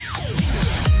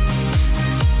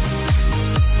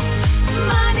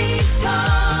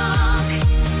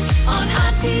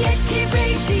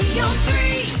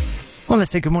Well,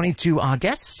 let's say good morning to our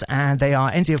guests, and they are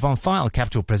Enzio von File,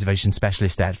 Capital Preservation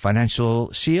Specialist at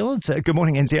Financial Shield. Good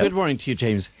morning, Enzio. Good morning to you,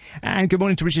 James. And good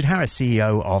morning to Richard Harris,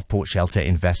 CEO of Port Shelter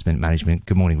Investment Management.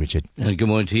 Good morning, Richard. And good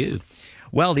morning to you.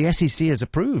 Well, the SEC has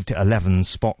approved 11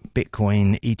 spot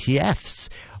Bitcoin ETFs.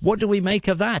 What do we make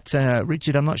of that?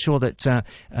 Richard, I'm not sure that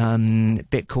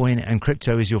Bitcoin and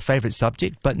crypto is your favourite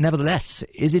subject, but nevertheless,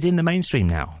 is it in the mainstream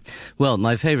now? Well,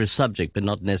 my favourite subject, but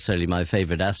not necessarily my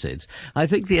favourite asset. I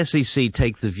think the SEC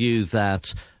take the view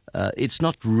that it's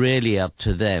not really up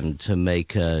to them to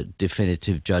make a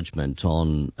definitive judgment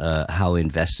on how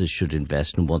investors should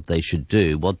invest and what they should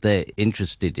do. What they're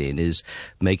interested in is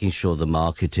making sure the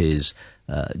market is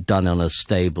done on a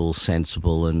stable,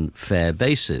 sensible and fair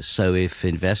basis. So if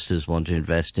investors want to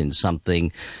invest in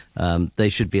something, they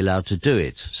should be allowed to do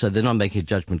it. So they're not making a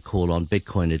judgment call on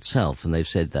Bitcoin itself, and they've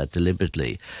said that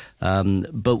deliberately.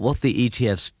 But what the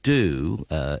ETFs do,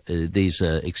 these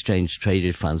are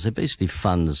exchange-traded funds. They're basically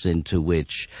funds into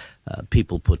which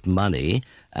people put money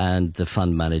and the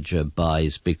fund manager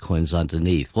buys Bitcoins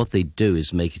underneath. What they do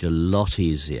is make it a lot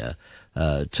easier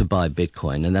to buy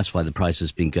Bitcoin, and that's why the price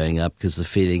has been going up, because the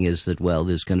feeling is that, well,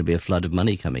 there's going to be a flood of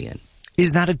money coming in.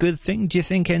 Is that a good thing, do you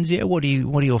think, Enzio? What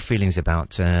are your feelings about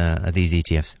these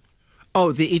ETFs?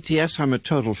 Oh, the ETFs I'm a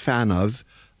total fan of.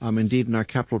 Indeed, in our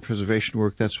capital preservation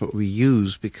work, that's what we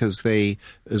use, because they,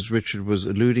 as Richard was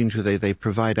alluding to, they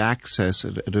provide access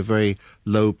at a very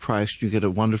low price. You get a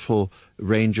wonderful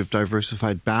range of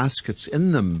diversified baskets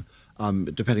in them,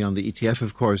 depending on the ETF,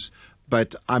 of course.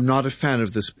 But I'm not a fan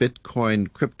of this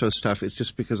Bitcoin crypto stuff. It's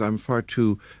just because I'm far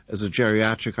too, as a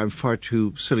geriatric, I'm far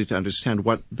too silly to understand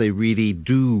what they really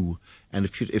do. And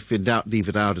if in doubt, leave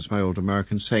it out, as my old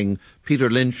American saying. Peter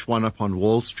Lynch, one up on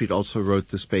Wall Street, also wrote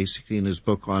this basically in his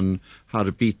book on how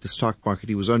to beat the stock market.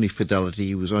 He was only Fidelity.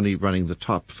 He was only running the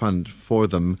top fund for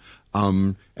them.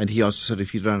 And he also said,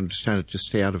 if you don't understand it, just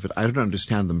stay out of it. I don't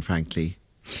understand them, frankly.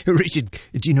 Richard,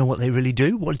 do you know what they really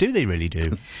do? What do they really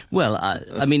do? Well,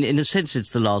 I mean, in a sense,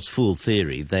 it's the last fool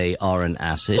theory. They are an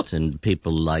asset, and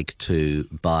people like to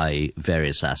buy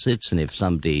various assets. And if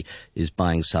somebody is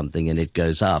buying something and it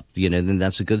goes up, then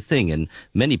that's a good thing. And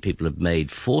many people have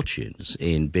made fortunes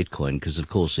in Bitcoin because, of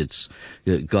course, it's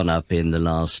gone up in the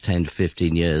last 10 to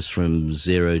 15 years from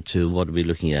zero to, what are we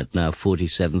looking at now,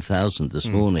 47,000 this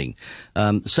morning.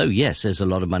 So, yes, there's a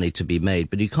lot of money to be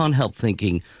made, but you can't help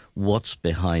thinking, what's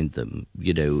behind them?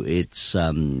 It's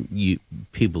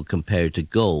people compare it to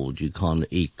gold. You can't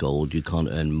eat gold. You can't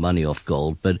earn money off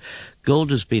gold. But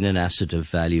gold has been an asset of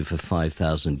value for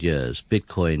 5,000 years.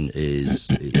 Bitcoin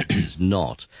is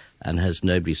not, and has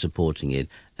nobody supporting it,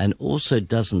 and also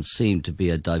doesn't seem to be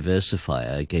a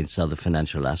diversifier against other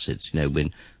financial assets.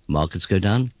 When markets go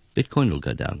down, Bitcoin will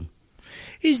go down.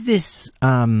 Is this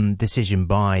decision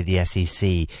by the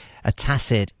SEC a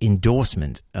tacit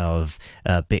endorsement of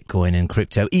Bitcoin and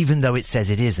crypto, even though it says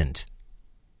it isn't?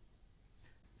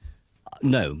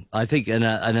 No, I think, and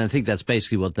I think that's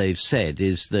basically what they've said,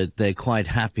 is that they're quite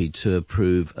happy to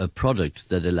approve a product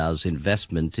that allows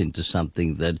investment into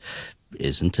something that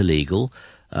isn't illegal.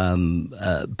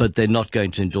 But they're not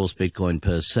going to endorse Bitcoin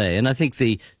per se. And I think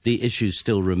the issue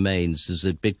still remains is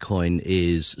that Bitcoin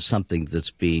is something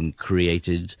that's been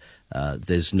created.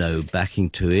 There's no backing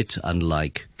to it,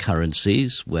 unlike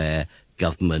currencies where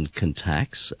government can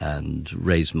tax and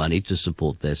raise money to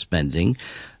support their spending.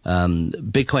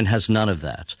 Bitcoin has none of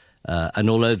that. And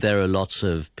although there are lots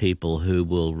of people who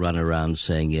will run around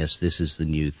saying, yes, this is the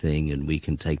new thing and we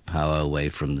can take power away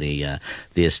from the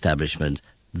establishment,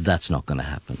 that's not going to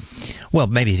happen. Well,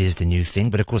 maybe it is the new thing,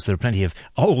 but of course there are plenty of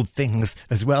old things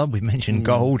as well. We mentioned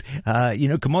gold.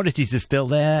 Commodities are still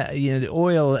there. The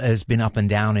oil has been up and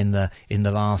down in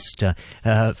the last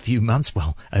few months.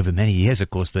 Well, over many years, of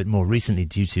course, but more recently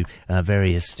due to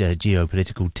various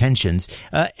geopolitical tensions.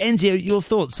 Enzio, your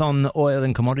thoughts on oil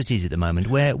and commodities at the moment?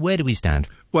 Where do we stand?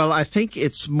 Well, I think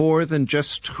it's more than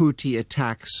just Houthi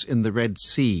attacks in the Red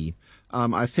Sea.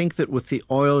 I think that with the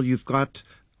oil, you've got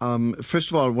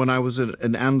first of all, when I was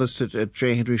an analyst at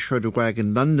J. Henry Schroeder Wagg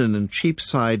in London and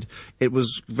Cheapside, it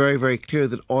was very, very clear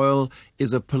that oil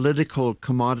is a political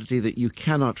commodity that you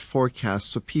cannot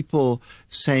forecast. So people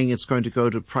saying it's going to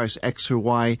go to price X or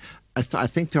Y, I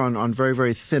think they're on very,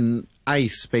 very thin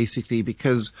ice, basically,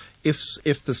 because if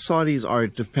the Saudis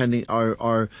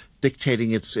are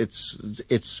dictating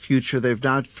its future, they've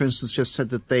now, for instance, just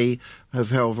said that they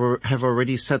have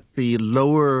already set the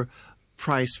lower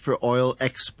price for oil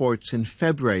exports in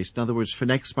February. In other words, for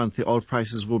next month, the oil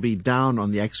prices will be down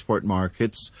on the export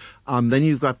markets. Then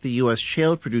you've got the U.S.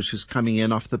 shale producers coming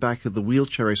in off the back of the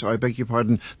wheelchair race, or I beg your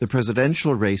pardon, the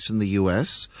presidential race in the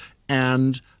U.S.,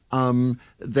 And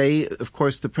they, of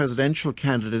course, the presidential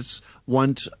candidates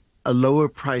want a lower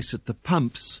price at the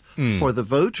pumps for the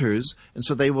voters, and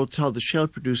so they will tell the shale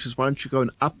producers, why don't you go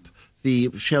and up the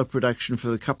shale production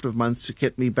for a couple of months to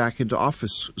get me back into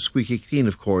office, squeaky clean,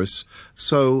 of course.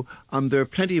 So there are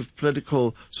plenty of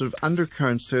political sort of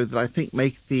undercurrents there that I think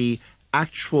make the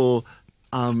actual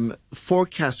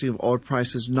forecasting of oil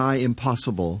prices nigh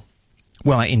impossible.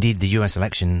 Well, indeed, the U.S.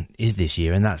 election is this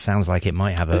year, and that sounds like it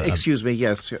might have excuse me,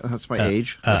 yes, that's my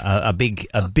age. A big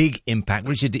impact.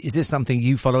 Richard, is this something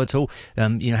you follow at all?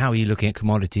 How are you looking at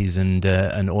commodities and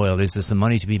oil? Is there some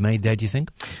money to be made there, do you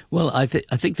think? Well, I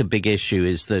think the big issue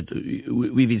is that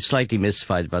we've been slightly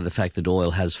mystified by the fact that oil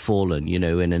has fallen, in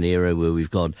an era where we've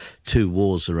got two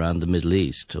wars around the Middle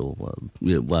East, or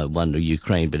one in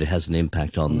Ukraine, but it has an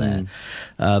impact on there.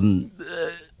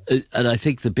 And I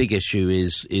think the big issue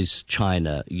is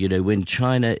China. When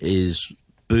China is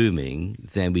booming,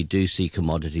 then we do see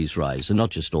commodities rise, and not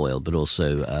just oil, but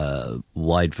also a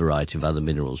wide variety of other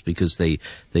minerals, because they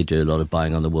do a lot of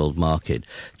buying on the world market.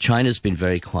 China's been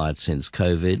very quiet since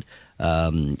COVID.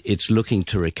 It's looking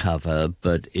to recover,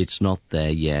 but it's not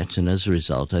there yet, and as a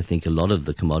result, I think a lot of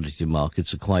the commodity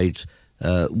markets are quite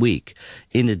weak.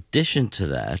 In addition to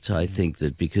that, I think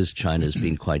that because China's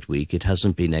been quite weak, it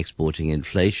hasn't been exporting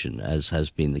inflation, as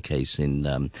has been the case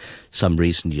in some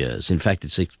recent years. In fact,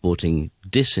 it's exporting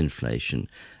disinflation.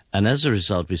 And as a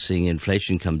result, we're seeing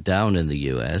inflation come down in the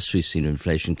US, we've seen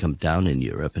inflation come down in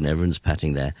Europe, and everyone's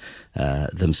patting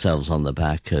themselves on the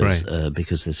back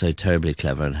because they're so terribly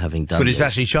clever and having done But it's this.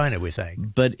 actually China, we're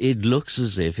saying. But it looks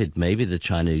as if it may be the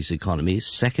Chinese economy,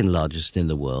 second largest in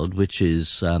the world, which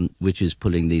is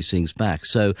pulling these things back.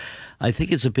 So I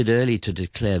think it's a bit early to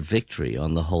declare victory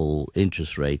on the whole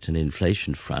interest rate and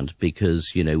inflation front,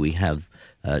 because, we have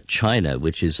China,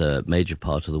 which is a major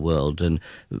part of the world, and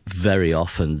very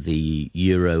often the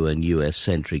Euro and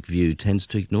US-centric view tends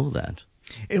to ignore that.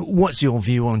 What's your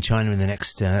view on China in the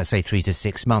next, say, 3 to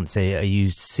 6 months? Are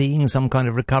you seeing some kind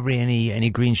of recovery,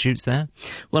 any green shoots there?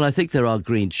 Well, I think there are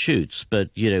green shoots, but,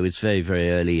 it's very,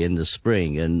 very early in the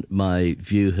spring, and my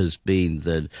view has been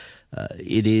that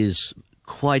it is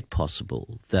quite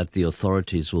possible that the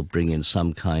authorities will bring in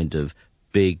some kind of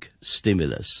big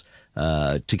stimulus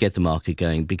to get the market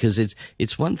going, because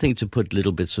it's one thing to put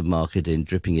little bits of market in,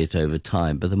 dripping it over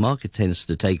time, but the market tends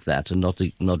to take that and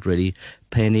not really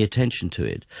pay any attention to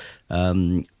it.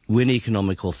 When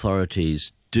economic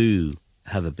authorities do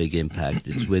have a big impact,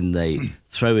 it's when they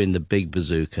throw in the big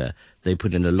bazooka, they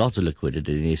put in a lot of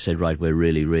liquidity, and he said, right, we're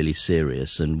really, really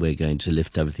serious, and we're going to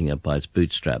lift everything up by its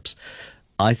bootstraps.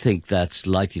 I think that's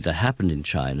likely to happen in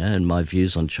China, and my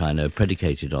views on China are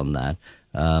predicated on that.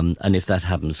 And if that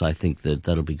happens, I think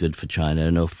that'll be good for China,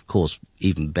 and of course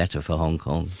even better for Hong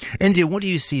Kong. Enzio, what do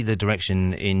you see the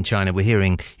direction in China? We're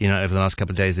hearing, over the last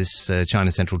couple of days, this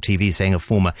China Central TV saying a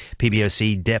former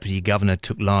PBOC deputy governor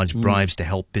took large bribes to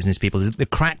help business people. The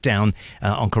crackdown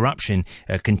on corruption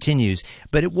continues.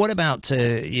 But what about,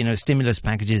 stimulus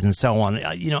packages and so on?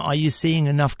 Are you seeing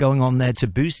enough going on there to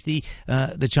boost the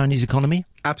Chinese economy?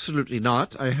 Absolutely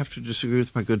not. I have to disagree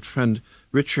with my good friend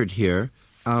Richard here.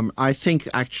 I think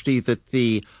actually that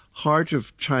the heart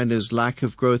of China's lack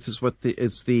of growth is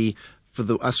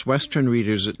for us Western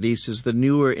readers at least, is the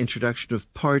newer introduction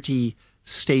of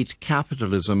party-state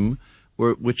capitalism,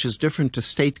 which is different to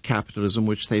state capitalism,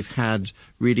 which they've had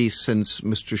really since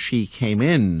Mr. Xi came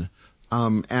in.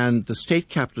 And the state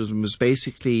capitalism is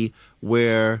basically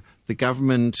where the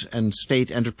government and state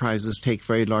enterprises take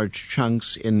very large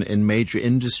chunks in major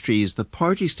industries. The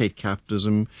party-state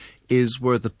capitalism is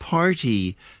where the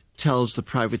party tells the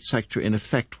private sector, in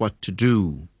effect, what to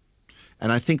do.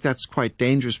 And I think that's quite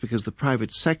dangerous, because the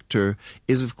private sector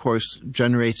of course,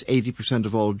 generates 80%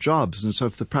 of all jobs. And so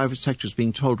if the private sector is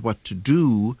being told what to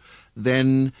do,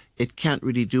 then it can't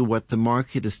really do what the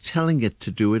market is telling it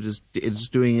to do. It is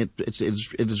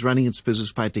running its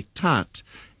business by diktat.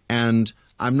 And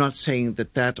I'm not saying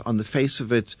that on the face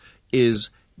of it is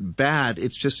bad.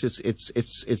 It's just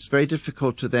it's very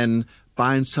difficult to then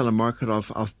buy and sell a market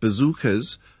of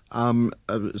bazookas,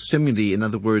 stimuli, in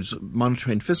other words,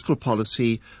 monetary and fiscal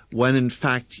policy, when in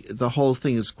fact the whole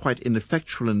thing is quite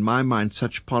ineffectual in my mind,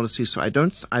 such policy. So I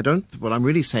don't, what I'm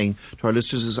really saying to our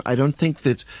listeners is I don't think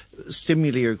that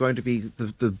stimuli are going to be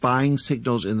the buying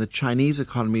signals in the Chinese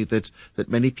economy that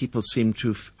many people seem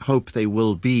to hope they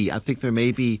will be. I think there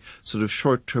may be sort of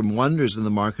short-term wonders in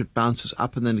the market, bounces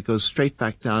up and then it goes straight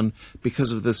back down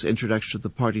because of this introduction of the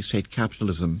party-state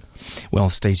capitalism. Well,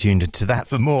 stay tuned to that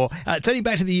for more. Turning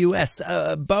back to the US,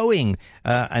 Boeing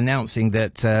announcing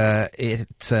that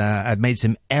it had made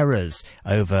some errors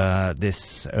over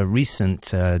this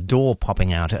recent door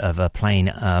popping out of a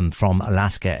plane from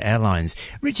Alaska Airlines.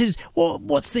 Richard,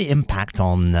 what's the impact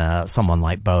on someone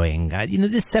like Boeing?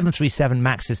 This 737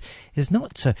 MAX has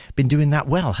not been doing that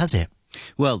well, has it?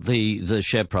 Well, the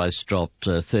share price dropped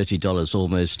 $30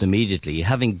 almost immediately,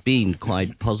 having been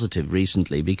quite positive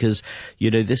recently, because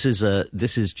this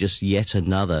is just yet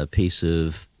another piece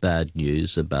of bad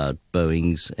news about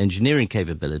Boeing's engineering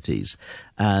capabilities.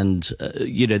 And,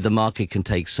 the market can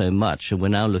take so much. And we're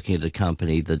now looking at a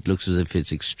company that looks as if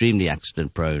it's extremely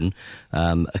accident prone,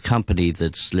 a company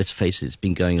that's, let's face it, it's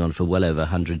been going on for well over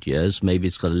 100 years. Maybe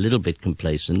it's got a little bit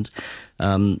complacent.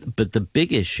 But the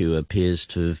big issue appears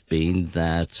to have been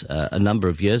that a number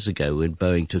of years ago, when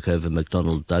Boeing took over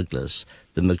McDonnell Douglas,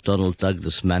 the McDonnell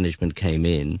Douglas management came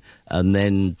in and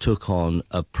then took on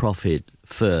a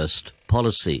profit-first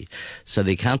policy. So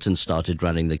the accountants started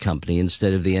running the company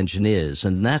instead of the engineers.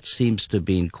 And that seems to have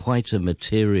been quite a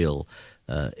material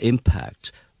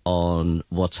impact on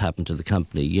what's happened to the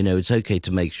company. It's okay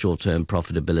to make short-term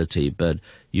profitability, but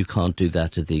you can't do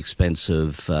that at the expense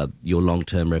of your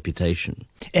long-term reputation.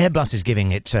 Airbus is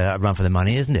giving it a run for the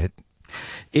money, isn't it?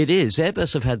 It is.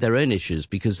 Airbus have had their own issues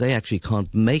because they actually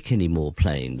can't make any more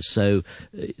planes. So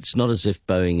it's not as if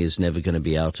Boeing is never going to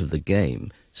be out of the game.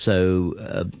 So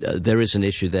there is an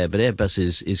issue there, but Airbus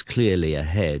is clearly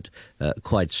ahead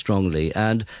quite strongly.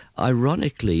 And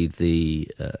ironically, the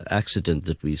accident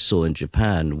that we saw in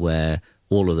Japan, where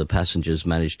all of the passengers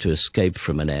managed to escape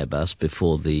from an Airbus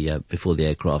before the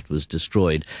aircraft was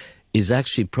destroyed, is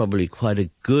actually probably quite a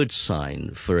good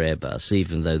sign for Airbus,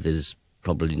 even though there's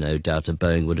probably no doubt that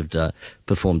Boeing would have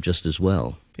performed just as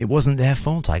well. It wasn't their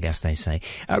fault, I guess they say.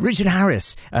 Richard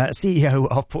Harris, CEO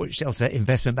of Port Shelter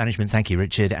Investment Management. Thank you,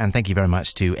 Richard, and thank you very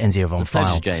much to Enzio von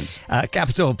Pfeil. James.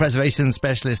 Capital Preservation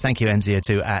Specialist. Thank you, Enzio,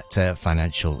 too, at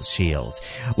Financial Shield.